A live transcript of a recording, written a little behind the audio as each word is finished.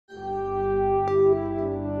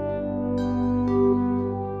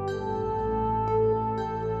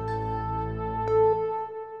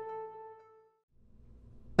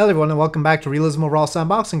Hello everyone and welcome back to Realism Overhaul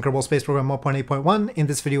Sandbox in Kerbal Space Program 1.8.1. In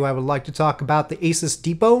this video I would like to talk about the ACES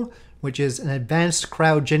depot, which is an Advanced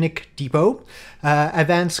Cryogenic Depot.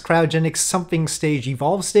 Advanced Cryogenic Something Stage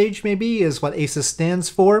Evolve Stage maybe is what ACES stands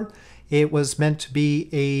for. It was meant to be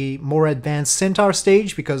a more advanced Centaur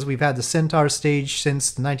stage because we've had the Centaur stage since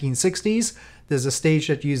the 1960s. There's a stage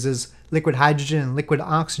that uses liquid hydrogen and liquid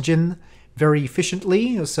oxygen very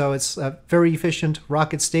efficiently, so it's a very efficient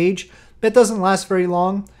rocket stage. But it doesn't last very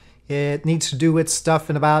long. It needs to do its stuff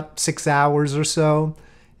in about 6 hours or so.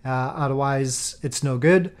 Otherwise, it's no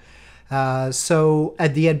good. So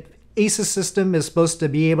the ACES system is supposed to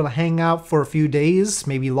be able to hang out for a few days,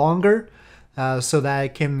 maybe longer, so that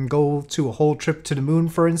it can go to a whole trip to the moon,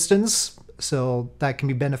 for instance. So that can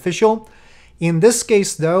be beneficial. In this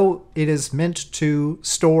case, though, it is meant to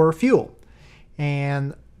store fuel.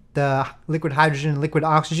 And the liquid hydrogen and liquid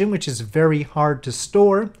oxygen, which is very hard to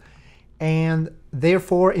store, and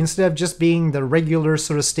therefore, instead of just being the regular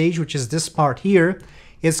sort of stage, which is this part here,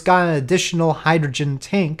 it's got an additional hydrogen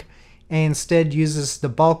tank and instead uses the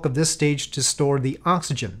bulk of this stage to store the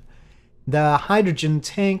oxygen. The hydrogen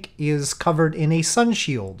tank is covered in a sun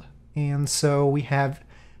shield, and so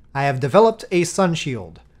I have developed a sun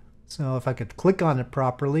shield. So if I could click on it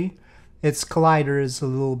properly, its collider is a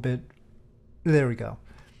little bit, there we go.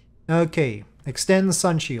 Okay. Extend the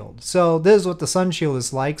sun shield. So this is what the sun shield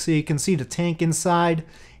is like. So you can see the tank inside,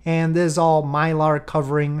 and this is all mylar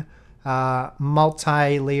covering,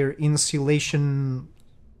 multi-layer insulation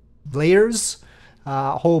layers,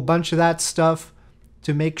 a whole bunch of that stuff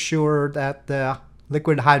to make sure that the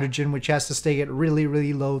liquid hydrogen, which has to stay at really,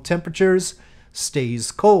 really low temperatures,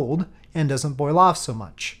 stays cold and doesn't boil off so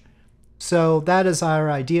much. So that is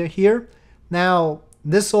our idea here. Now,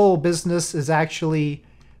 this whole business is actually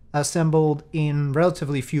assembled in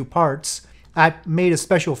relatively few parts. I made a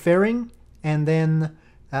special fairing, and then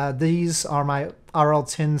these are my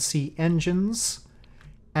RL-10C engines,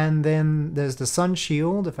 and then there's the sun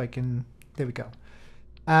shield, if I can, there we go.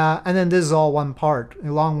 And then this is all one part,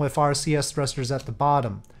 along with RCS thrusters at the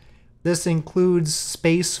bottom. This includes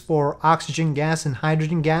space for oxygen gas and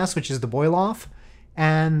hydrogen gas, which is the boil-off,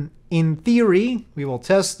 and in theory, we will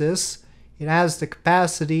test this, it has the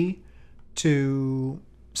capacity to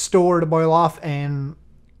store the boil off and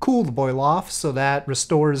cool the boil off, so that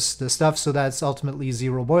restores the stuff so that it's ultimately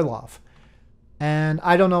zero boil off. And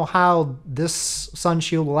I don't know how this sun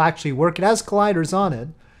shield will actually work. It has colliders on it.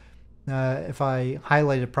 If I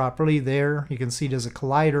highlight it properly there, you can see there's a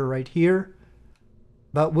collider right here.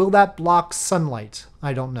 But will that block sunlight?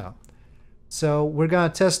 I don't know. So we're going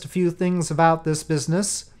to test a few things about this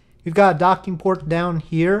business. We've got a docking port down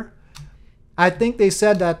here. I think they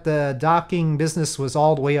said that the docking business was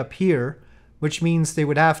all the way up here, which means they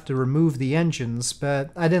would have to remove the engines,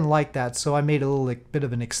 but I didn't like that, so I made a little bit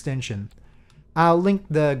of an extension. I'll link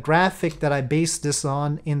the graphic that I based this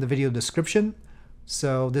on in the video description.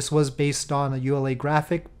 So this was based on a ULA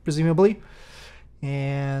graphic, presumably.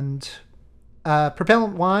 And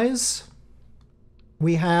propellant-wise,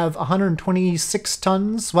 we have 126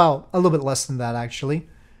 tons, well, a little bit less than that, actually.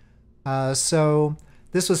 So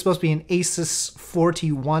this was supposed to be an ACES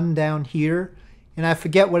 41 down here, and I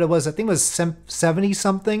forget what it was. I think it was 70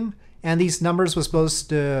 something, and these numbers were supposed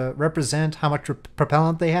to represent how much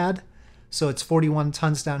propellant they had. So it's 41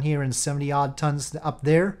 tons down here and 70 odd tons up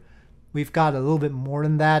there. We've got a little bit more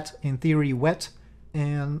than that, in theory wet.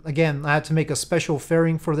 And again, I had to make a special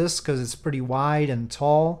fairing for this because it's pretty wide and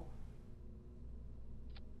tall.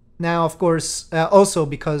 Now, of course, also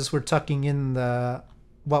because we're tucking in the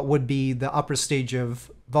what would be the upper stage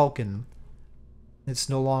of Vulcan. It's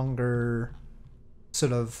no longer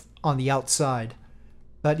sort of on the outside.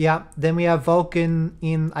 But yeah, then we have Vulcan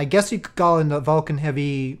in, I guess you could call it a Vulcan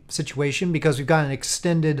heavy situation because we've got an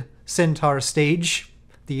extended Centaur stage,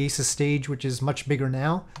 the ACES stage, which is much bigger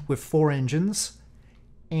now with 4 engines.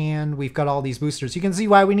 And we've got all these boosters. You can see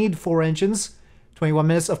why we need 4 engines, 21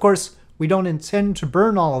 minutes. Of course, we don't intend to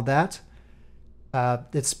burn all of that.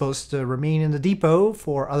 It's supposed to remain in the depot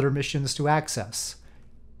for other missions to access.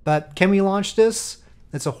 But can we launch this?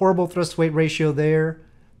 It's a horrible thrust-weight ratio there.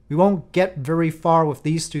 We won't get very far with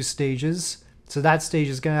these 2 stages, so that stage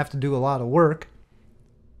is going to have to do a lot of work.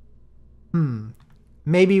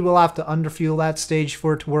 Maybe we'll have to underfuel that stage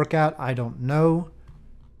for it to work out. I don't know.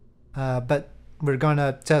 But we're going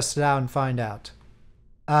to test it out and find out.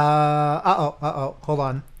 Hold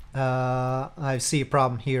on. I see a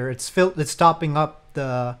problem here. It's topping up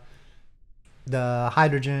the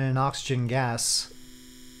hydrogen and oxygen gas.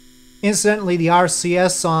 Incidentally, the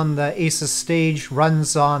RCS on the ACES stage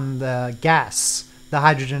runs on the gas, the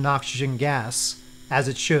hydrogen and oxygen gas, as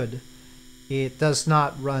it should. it does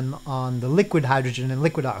not run on the liquid hydrogen and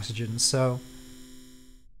liquid oxygen. So,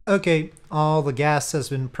 okay, all the gas has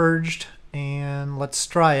been purged, and let's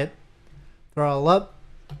try it. Throttle up,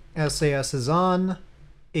 SAS is on,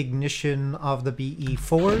 ignition of the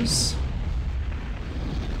BE4s,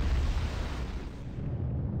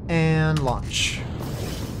 and launch.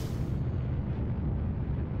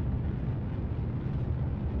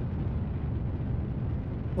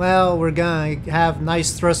 Well, we're gonna have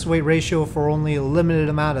nice thrust weight ratio for only a limited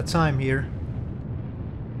amount of time here.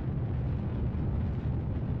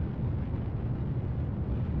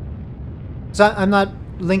 So I'm not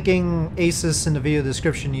linking ACES in the video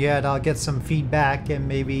description yet. I'll get some feedback and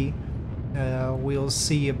maybe we'll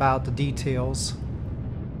see about the details.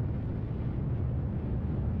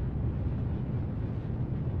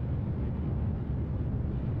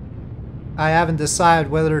 I haven't decided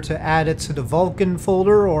whether to add it to the Vulcan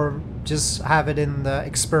folder or just have it in the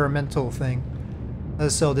experimental thing.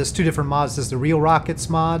 So there's two different mods. There's the Real Rockets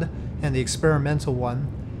mod and the experimental one.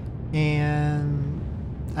 And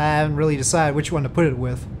I haven't really decided which one to put it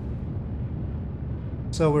with.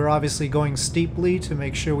 So we're obviously going steeply to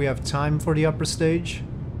make sure we have time for the upper stage.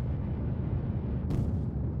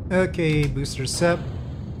 Okay, booster set.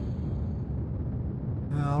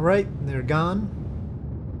 Alright, they're gone.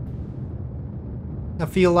 I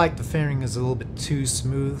feel like the fairing is a little bit too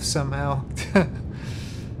smooth somehow.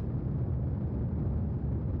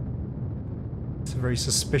 It's a very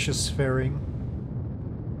suspicious fairing.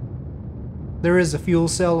 There is a fuel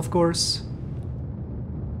cell, of course.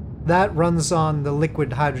 That runs on the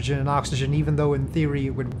liquid hydrogen and oxygen, even though in theory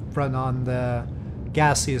it would run on the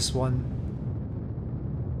gaseous one.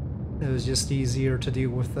 It was just easier to deal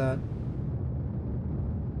with that.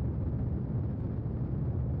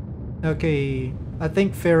 Okay, I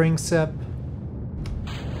think fairing sep.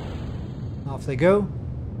 Off they go.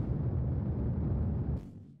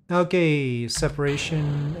 Okay,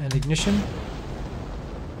 separation and ignition.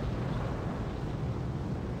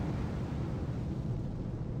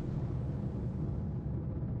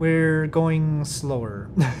 We're going slower.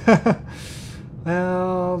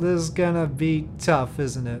 Well, this is gonna be tough,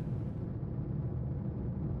 isn't it?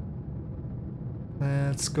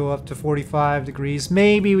 Let's go up to 45 degrees.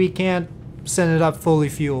 Maybe we can't send it up fully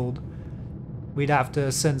fueled. We'd have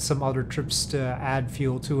to send some other trips to add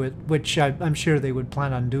fuel to it, which I'm sure they would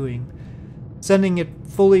plan on doing. Sending it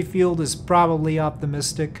fully fueled is probably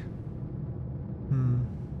optimistic.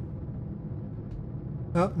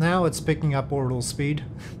 Well, now it's picking up orbital speed.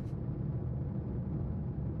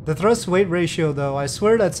 The thrust weight ratio, though, I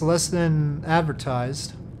swear that's less than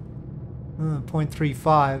advertised.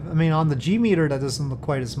 0.35. I mean, on the G meter, that doesn't look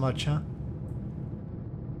quite as much, huh?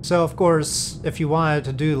 So, of course, if you wanted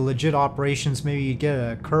to do legit operations, maybe you get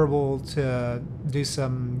a Kerbal to do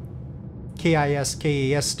some KIS,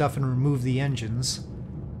 KAS stuff and remove the engines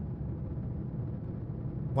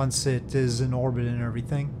once it is in orbit and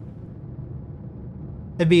everything.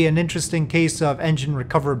 It'd be an interesting case of engine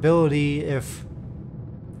recoverability if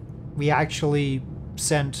we actually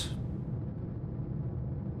sent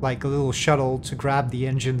like a little shuttle to grab the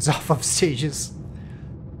engines off of stages.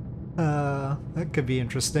 That could be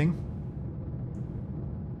interesting.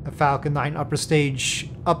 A Falcon 9 upper stage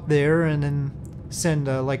up there and then send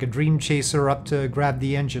like a Dream Chaser up to grab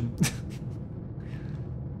the engine.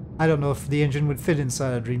 I don't know if the engine would fit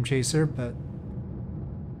inside a Dream Chaser, but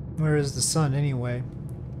where is the sun anyway?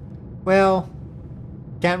 Well,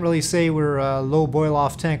 can't really say we're a low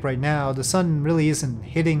boil-off tank right now. The sun really isn't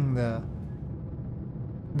hitting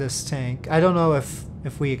this tank. I don't know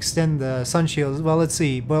if we extend the sun shields. Well, let's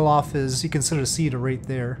see. Boil-off is, you can sort of see it right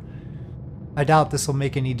there. I doubt this will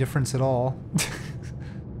make any difference at all.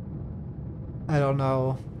 I don't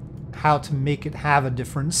know how to make it have a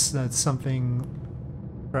difference. That's something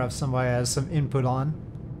perhaps somebody has some input on.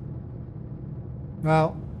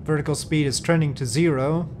 Well, vertical speed is trending to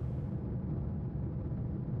 0.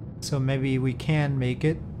 So maybe we can make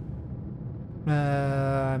it.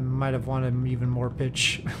 I might have wanted even more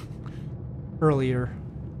pitch earlier.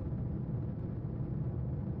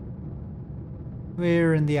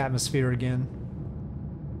 We're in the atmosphere again.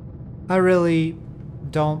 I really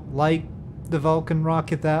don't like the Vulcan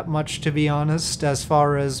rocket that much, to be honest, as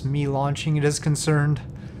far as me launching it is concerned.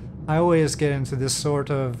 I always get into this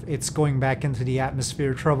sort of it's going back into the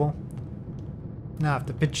atmosphere trouble. Now I have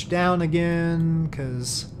to pitch down again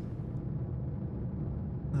because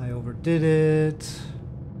I overdid it.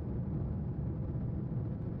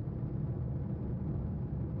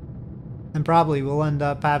 And probably we'll end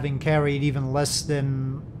up having carried even less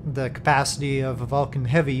than the capacity of a Vulcan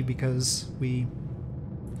Heavy because we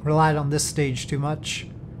relied on this stage too much.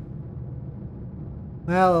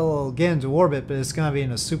 Well, it'll get into orbit, but it's gonna be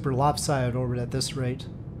in a super lopsided orbit at this rate.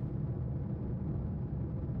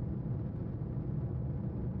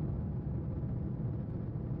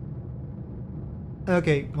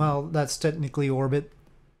 Okay, well, that's technically orbit.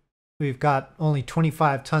 We've got only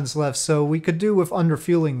 25 tons left, so we could do with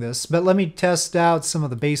underfueling this. But let me test out some of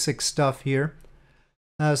the basic stuff here.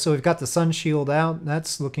 So we've got the sun shield out.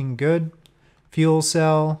 That's looking good. Fuel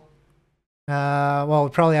cell. Well, it'll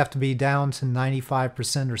probably have to be down to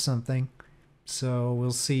 95% or something. So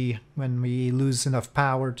we'll see when we lose enough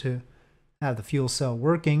power to have the fuel cell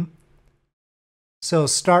working. So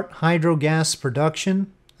start hydrogas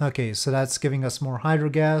production. Okay, so that's giving us more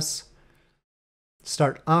hydrogas.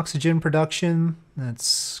 Start oxygen production.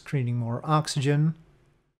 That's creating more oxygen.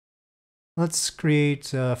 Let's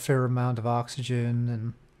create a fair amount of oxygen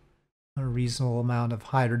and a reasonable amount of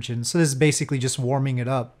hydrogen. So this is basically just warming it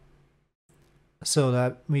up so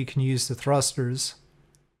that we can use the thrusters.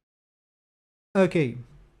 Okay,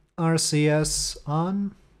 RCS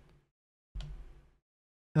on.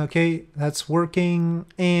 Okay, that's working,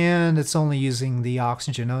 and it's only using the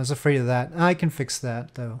oxygen. I was afraid of that. I can fix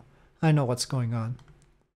that, though. I know what's going on.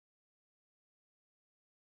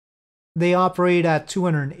 They operate at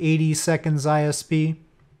 280 seconds ISP.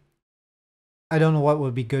 I don't know what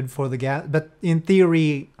would be good for the gas, but in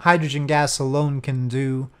theory, hydrogen gas alone can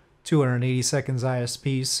do 280 seconds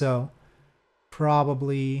ISP, so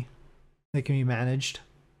probably they can be managed.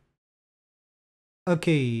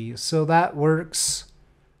 Okay, so that works.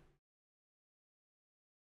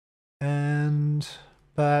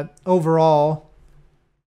 But overall,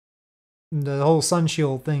 the whole sun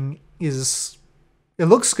shield thing it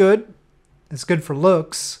looks good. It's good for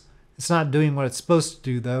looks. It's not doing what it's supposed to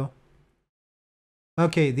do, though.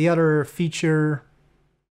 Okay, the other feature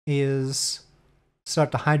is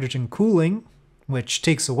start the hydrogen cooling, which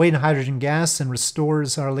takes away the hydrogen gas and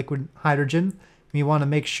restores our liquid hydrogen. We want to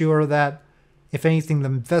make sure that, if anything, the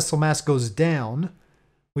vessel mass goes down.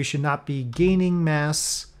 We should not be gaining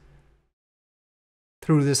mass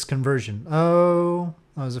through this conversion. Oh,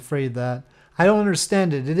 I was afraid of that. I don't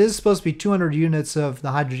understand it. It is supposed to be 200 units of the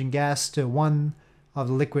hydrogen gas to 1 of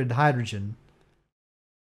the liquid hydrogen.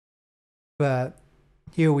 But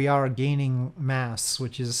here we are gaining mass,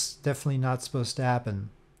 which is definitely not supposed to happen.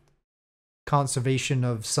 Conservation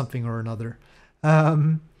of something or another.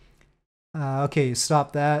 Okay,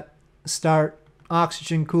 stop that. Start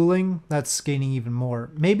oxygen cooling. That's gaining even more.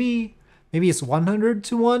 Maybe it's 100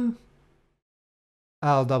 to 1?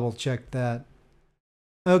 I'll double check that.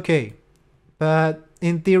 Okay, but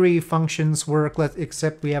in theory functions work,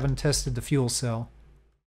 except we haven't tested the fuel cell.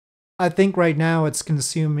 I think right now it's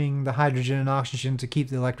consuming the hydrogen and oxygen to keep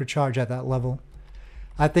the electric charge at that level.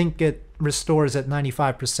 I think it restores at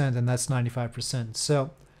 95%, and that's 95%, so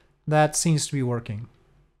that seems to be working.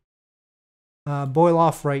 Boil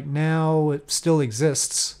off right now, it still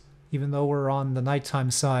exists, even though we're on the nighttime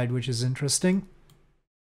side, which is interesting.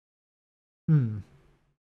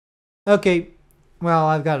 Okay, well,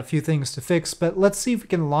 I've got a few things to fix, but let's see if we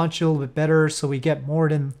can launch a little bit better so we get more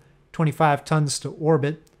than 25 tons to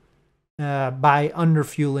orbit by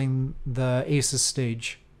underfueling the ACES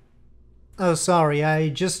stage. Oh, sorry, I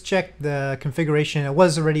just checked the configuration. It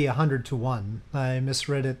was already 100 to 1. I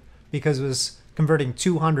misread it because it was converting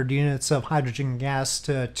 200 units of hydrogen gas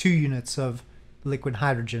to 2 units of liquid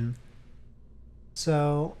hydrogen.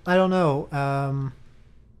 So, I don't know.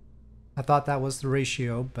 I thought that was the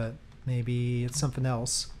ratio, but maybe it's something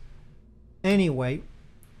else. Anyway,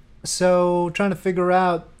 so trying to figure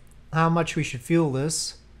out how much we should fuel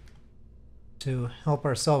this to help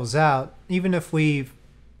ourselves out. Even if we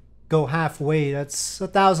go halfway, that's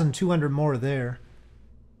 1,200 more there.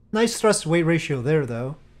 Nice thrust to weight ratio there,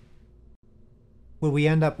 though. Will we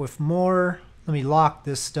end up with more? Let me lock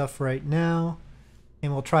this stuff right now,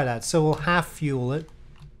 and we'll try that. So we'll half fuel it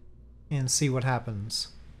and see what happens.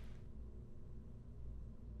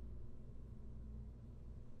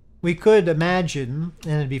 We could imagine,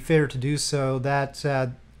 and it'd be fair to do so, that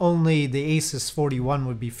only the ACES 41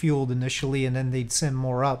 would be fueled initially, and then they'd send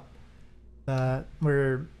more up.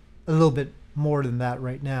 We're a little bit more than that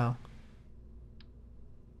right now.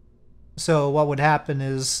 So what would happen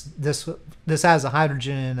is this has a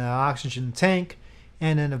hydrogen and an oxygen tank,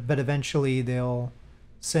 and then but eventually they'll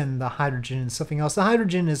send the hydrogen and something else. The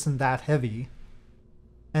hydrogen isn't that heavy.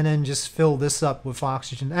 And then just fill this up with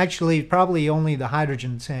oxygen. Actually, probably only the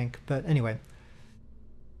hydrogen tank, but anyway.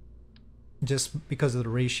 Just because of the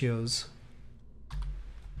ratios.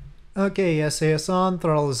 Okay, SAS on,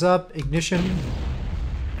 throttle is up, ignition.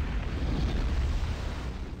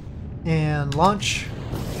 And launch.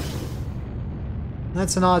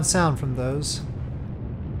 That's an odd sound from those.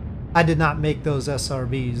 I did not make those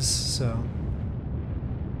SRBs, so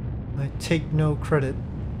I take no credit.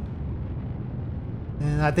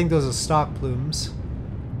 And I think those are stock plumes.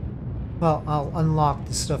 Well, I'll unlock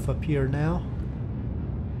the stuff up here now.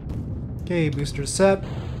 Okay, booster set.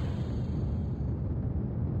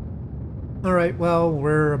 Alright, well,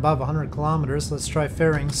 we're above 100 kilometers. Let's try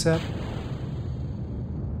fairing set.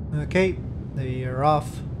 Okay, they are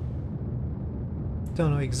off.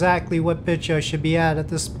 Don't know exactly what pitch I should be at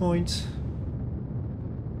this point.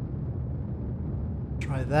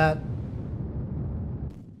 Try that.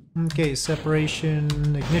 Okay,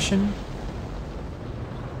 separation, ignition.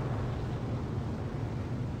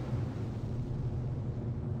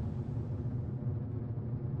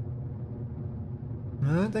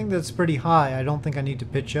 I think that's pretty high. I don't think I need to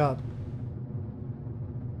pitch up.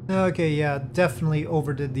 Okay, yeah, definitely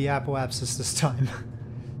overdid the apoapsis this time.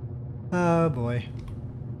 Oh boy.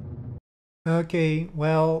 Okay,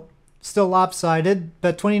 well, still lopsided,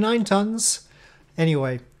 but 29 tons.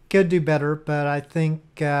 Anyway, could do better, but I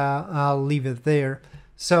think I'll leave it there.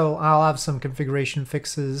 So I'll have some configuration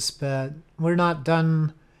fixes, but we're not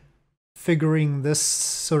done figuring this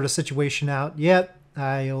sort of situation out yet.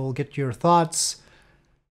 I'll get your thoughts.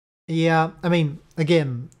 Yeah, I mean,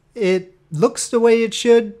 again, it looks the way it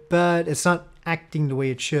should, but it's not acting the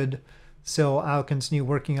way it should. So I'll continue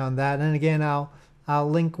working on that. And again, I'll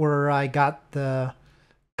link where I got the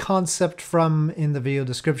concept from in the video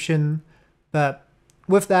description. But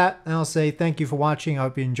with that, I'll say thank you for watching. I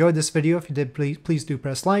hope you enjoyed this video. If you did, please do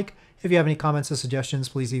press like. If you have any comments or suggestions,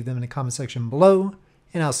 please leave them in the comment section below.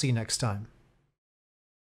 And I'll see you next time.